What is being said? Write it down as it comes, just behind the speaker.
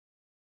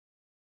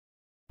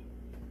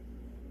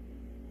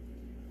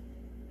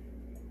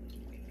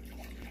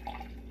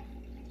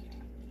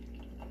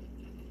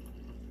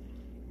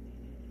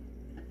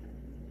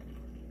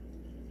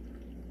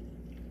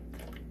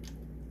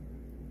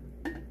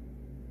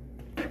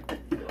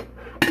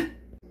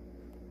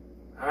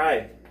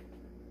Hi.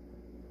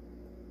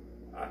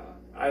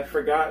 I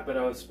forgot, but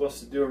I was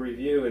supposed to do a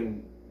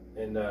review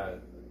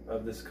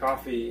of this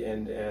coffee,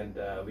 and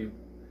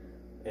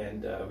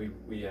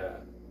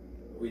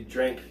we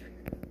drank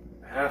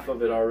half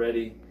of it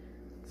already.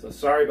 So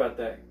sorry about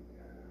that,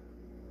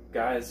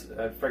 guys.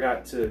 I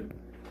forgot to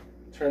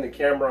turn the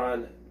camera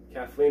on.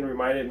 Kathleen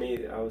reminded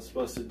me I was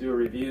supposed to do a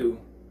review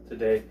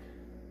today.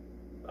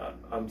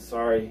 I'm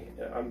sorry.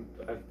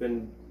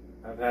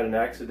 I've had an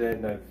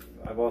accident, and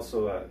I've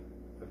also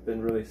I've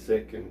been really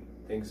sick, and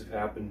things have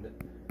happened.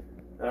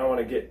 I don't want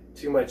to get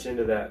too much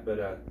into that,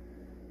 but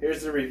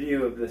here's the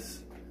review of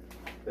this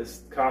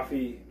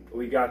coffee.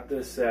 We got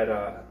this at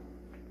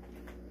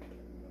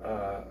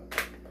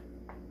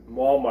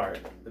Walmart.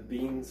 The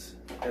beans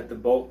at the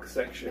bulk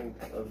section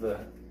of the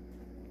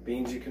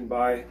beans you can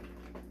buy,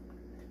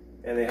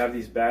 and they have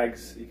these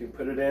bags you can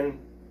put it in,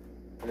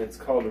 and it's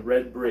called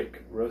Red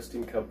Brick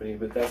Roasting Company,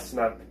 but that's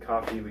not the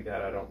coffee we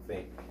got, I don't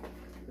think.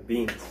 The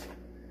beans.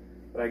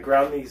 But I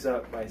ground these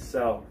up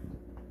myself.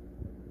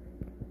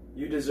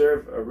 You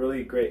deserve a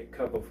really great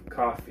cup of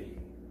coffee.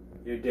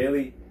 Your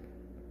daily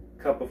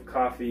cup of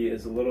coffee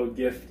is a little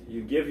gift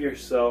you give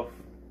yourself,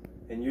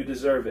 and you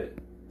deserve it.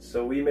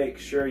 So we make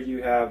sure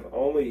you have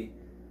only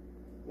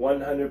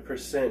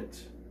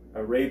 100%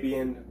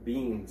 Arabian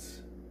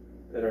beans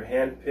that are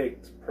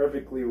hand-picked,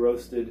 perfectly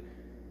roasted,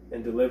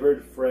 and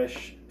delivered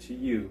fresh to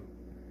you.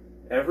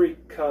 Every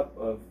cup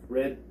of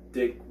Red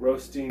Brick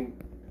Roasting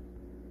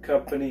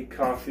Company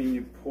coffee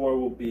you pour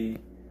will be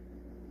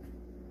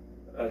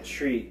a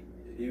treat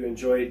you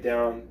enjoy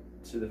down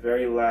to the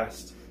very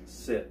last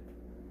sip.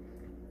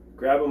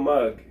 Grab a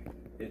mug.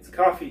 It's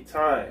coffee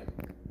time.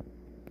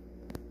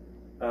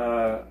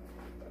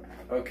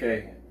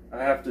 Okay, I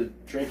have to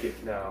drink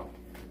it now.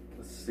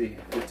 Let's see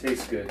if it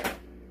tastes good.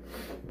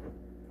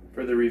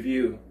 For the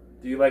review,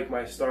 do you like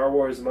my Star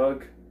Wars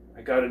mug?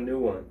 I got a new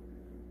one.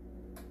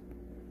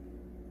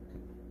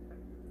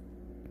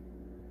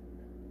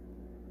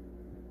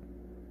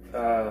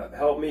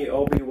 Help me,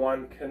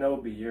 Obi-Wan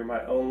Kenobi. You're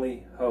my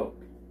only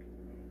hope.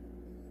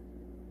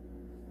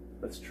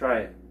 Let's try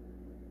it.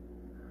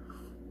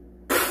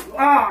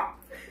 Ah!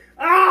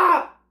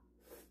 Ah!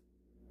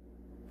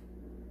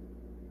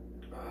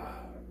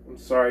 I'm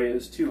sorry, it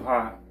was too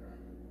hot.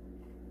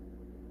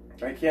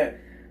 I can't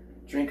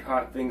drink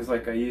hot things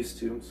like I used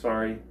to. I'm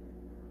sorry.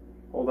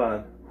 Hold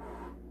on.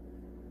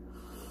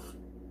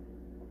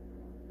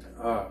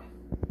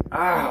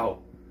 Ow!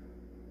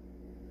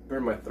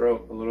 Burned my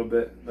throat a little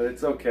bit, but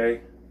it's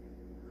okay.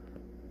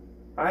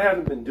 I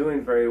haven't been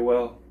doing very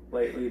well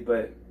lately,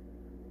 but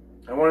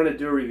I wanted to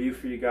do a review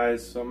for you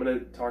guys, so I'm going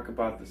to talk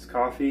about this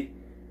coffee.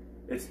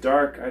 It's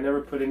dark. I never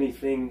put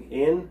anything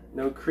in,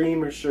 no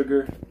cream or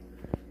sugar,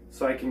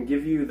 so I can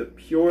give you the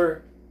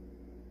pure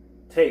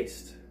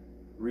taste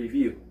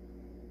review.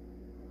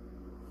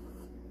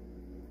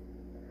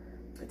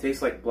 It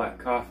tastes like black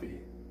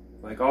coffee,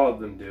 like all of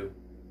them do.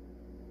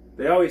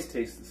 They always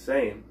taste the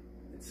same,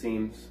 it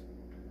seems,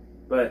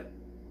 but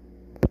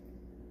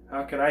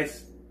how can I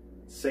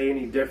say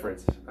any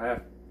difference?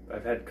 I've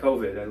had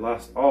COVID. I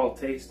lost all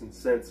taste and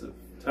sense of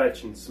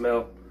touch and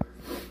smell,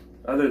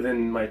 other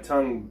than my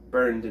tongue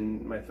burned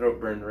and my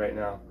throat burned right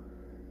now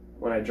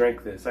when I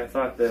drank this. I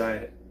thought that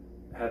I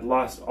had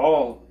lost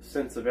all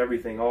sense of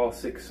everything, all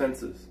 6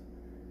 senses.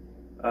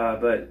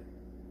 But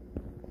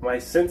my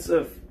sense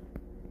of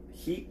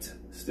heat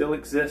still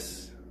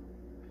exists,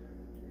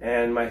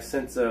 and my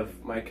sense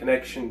of my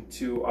connection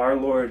to our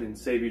Lord and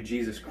Savior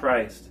Jesus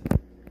Christ.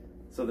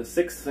 So the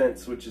 6th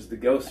sense, which is the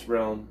ghost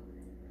realm,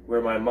 where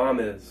my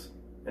mom is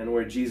and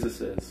where Jesus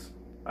is,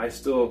 I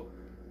still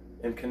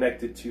am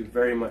connected to,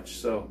 very much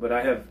so. But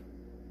I have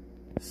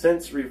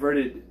since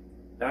reverted,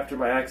 after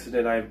my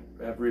accident, I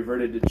have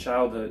reverted to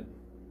childhood.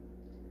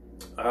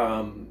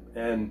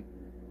 And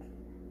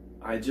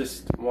I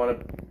just want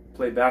to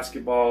play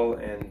basketball,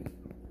 and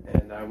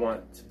I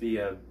want to be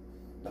a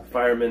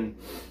fireman,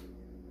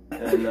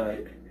 and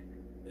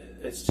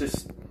it's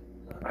just,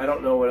 I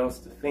don't know what else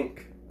to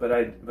think. But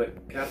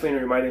Kathleen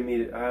reminded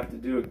me that I have to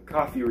do a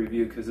coffee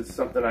review because it's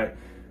something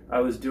I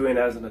was doing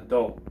as an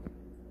adult.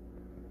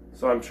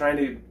 So I'm trying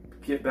to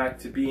get back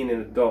to being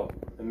an adult,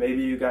 and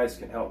maybe you guys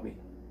can help me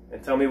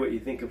and tell me what you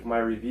think of my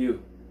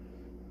review.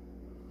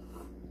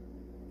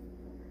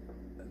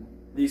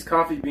 These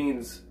coffee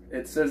beans,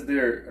 it says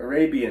they're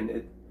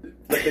Arabian,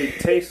 but they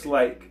taste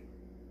like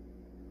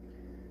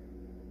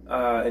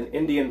an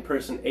Indian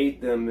person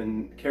ate them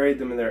and carried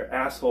them in their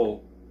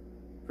asshole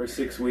for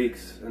 6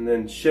 weeks and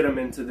then shit them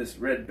into this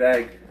red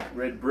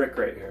brick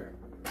right here.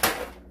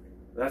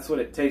 That's what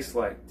it tastes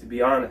like, to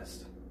be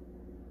honest.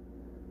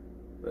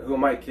 But who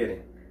am I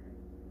kidding?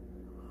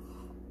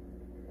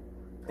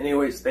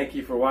 Anyways, thank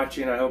you for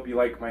watching. I hope you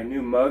like my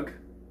new mug.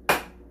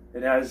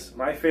 It has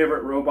my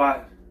favorite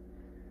robot,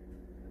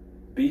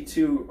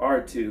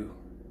 B2R2,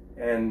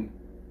 and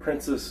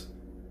Princess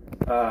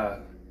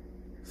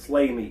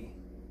Slay Me,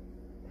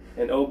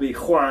 and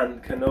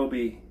Obi-Wan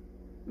Kenobi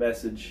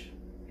message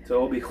to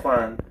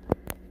Obi-Wan.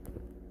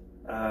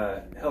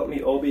 Help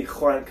me,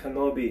 Obi-Wan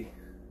Kenobi.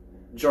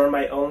 You're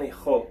my only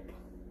hope.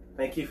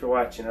 Thank you for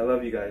watching. I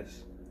love you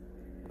guys.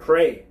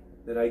 Pray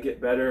that I get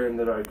better and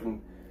that I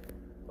can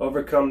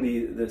overcome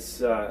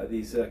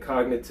these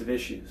cognitive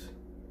issues.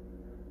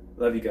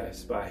 Love you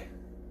guys. Bye.